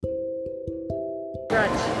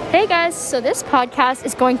Hey guys, so this podcast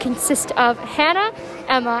is going to consist of Hannah,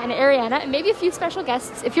 Emma, and Arianna, and maybe a few special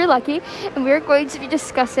guests if you're lucky. And we're going to be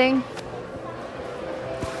discussing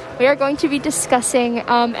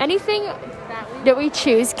anything that we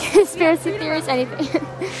choose, conspiracy theories, anything.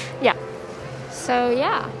 Yeah. So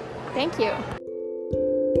yeah, thank you.